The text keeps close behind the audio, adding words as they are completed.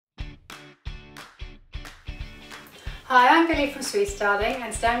Hi, I'm Billy from Sweet Darling,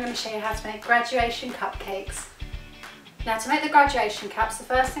 and today I'm going to show you how to make graduation cupcakes. Now, to make the graduation caps, the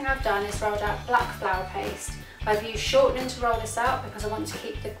first thing I've done is rolled out black flour paste. I've used shortening to roll this out because I want to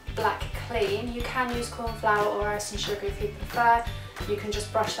keep the black clean. You can use cornflour or icing sugar if you prefer. You can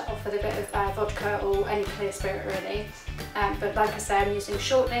just brush that off with a bit of vodka or any clear spirit really. But like I say, I'm using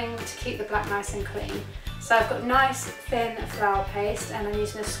shortening to keep the black nice and clean. So I've got nice thin flour paste, and I'm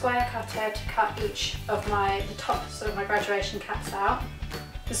using a square cutter to cut each of the tops of my graduation caps out.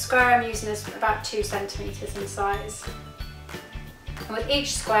 The square I'm using is about 2 centimetres in size. And with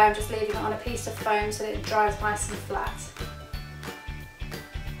each square I'm just leaving it on a piece of foam so that it dries nice and flat.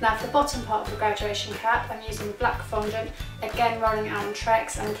 Now for the bottom part of the graduation cap, I'm using black fondant, again rolling it out on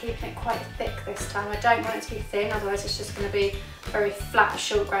tracks and keeping it quite thick this time. I don't want it to be thin, otherwise it's just going to be a very flat,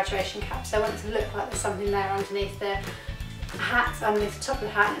 short graduation cap. So I want it to look like there's something there underneath the hat, underneath the top of the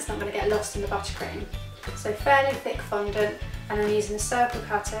hat, and it's not going to get lost in the buttercream. So fairly thick fondant, and I'm using a circle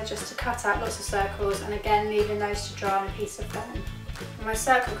cutter just to cut out lots of circles, and again leaving those to dry on a piece of foam. And my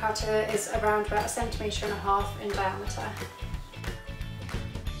circle cutter is around about 1.5 centimetres in diameter.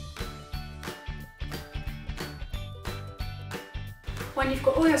 When you've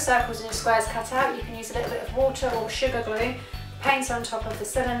got all your circles and your squares cut out, you can use a little bit of water or sugar glue, paint on top of the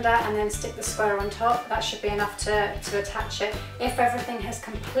cylinder and then stick the square on top. That should be enough to attach it. If everything has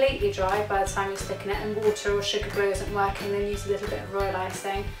completely dried by the time you're sticking it and water or sugar glue isn't working, then use a little bit of royal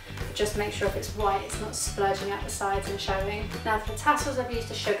icing. But just make sure if it's white, it's not splurging out the sides and showing. Now for the tassels, I've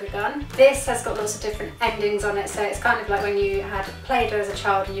used a sugar gun. This has got lots of different endings on it, so it's kind of like when you had Play-Doh as a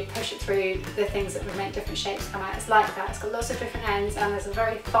child and you push it through the things that would make different shapes come out. It's like that. It's got lots of different ends, and there's a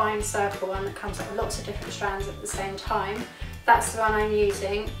very fine circle one that comes up with lots of different strands at the same time. That's the one I'm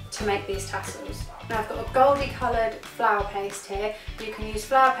using to make these tassels. Now I've got a goldy coloured flour paste here. You can use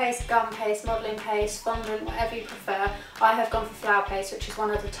flour paste, gum paste, modelling paste, fondant, whatever you prefer. I have gone for flour paste, which is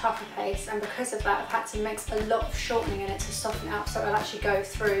one of the tougher pastes, and because of that I've had to mix a lot of shortening in it to soften it up so it'll actually go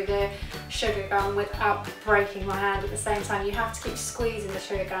through the sugar gun without breaking my hand at the same time. You have to keep squeezing the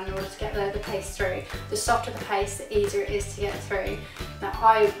sugar gun in order to get the paste through. The softer the paste, the easier it is to get through. Now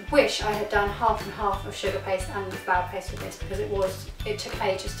I wish I had done half and half of sugar paste and flour paste with this, because it took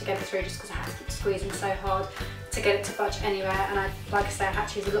ages to get it through just because I had to keep squeezing so hard to get it to budge anywhere, and like I say, I had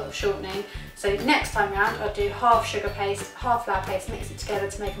to use a lot of shortening. So next time round I'll do half sugar paste, half flour paste, mix it together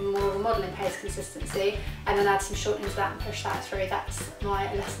to make more of a modelling paste consistency, and then add some shortening to that and push that through. That's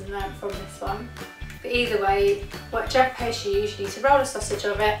my lesson learned from this one. But either way, whichever paste you use, you need to roll a sausage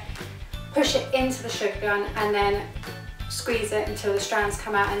of it, push it into the sugar gun and then squeeze it until the strands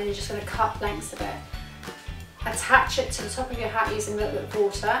come out, and then you're just going to cut lengths of it. Attach it to the top of your hat using a little bit of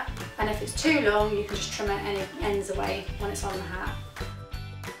water, and if it's too long you can just trim any ends away when it's on the hat.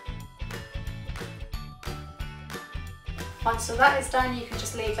 Once all that is done, you can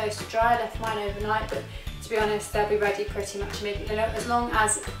just leave those to dry. I left mine overnight, but to be honest they'll be ready pretty much immediately. As long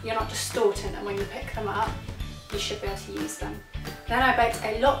as you're not distorting them when you pick them up, you should be able to use them. Then I baked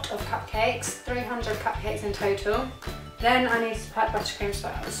a lot of cupcakes, 300 cupcakes in total. Then I needed to pack buttercream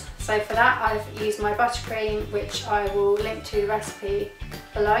swirls. So for that I've used my buttercream, which I will link to the recipe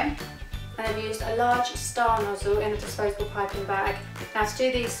below. And I've used a large star nozzle in a disposable piping bag. Now to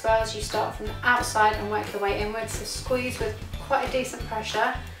do these swirls you start from the outside and work your way inwards, so squeeze with quite a decent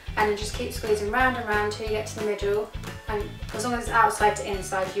pressure and then just keep squeezing round and round till you get to the middle, and as long as it's outside to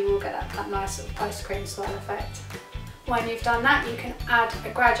inside you will get that nice sort of ice cream swirl effect. When you've done that, you can add a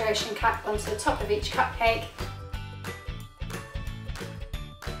graduation cap onto the top of each cupcake,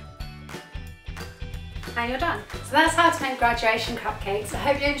 and you're done. So that's how to make graduation cupcakes. I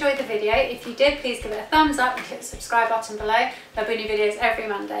hope you enjoyed the video. If you did, please give it a thumbs up and click the subscribe button below. There'll be new videos every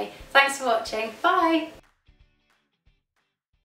Monday. Thanks for watching. Bye!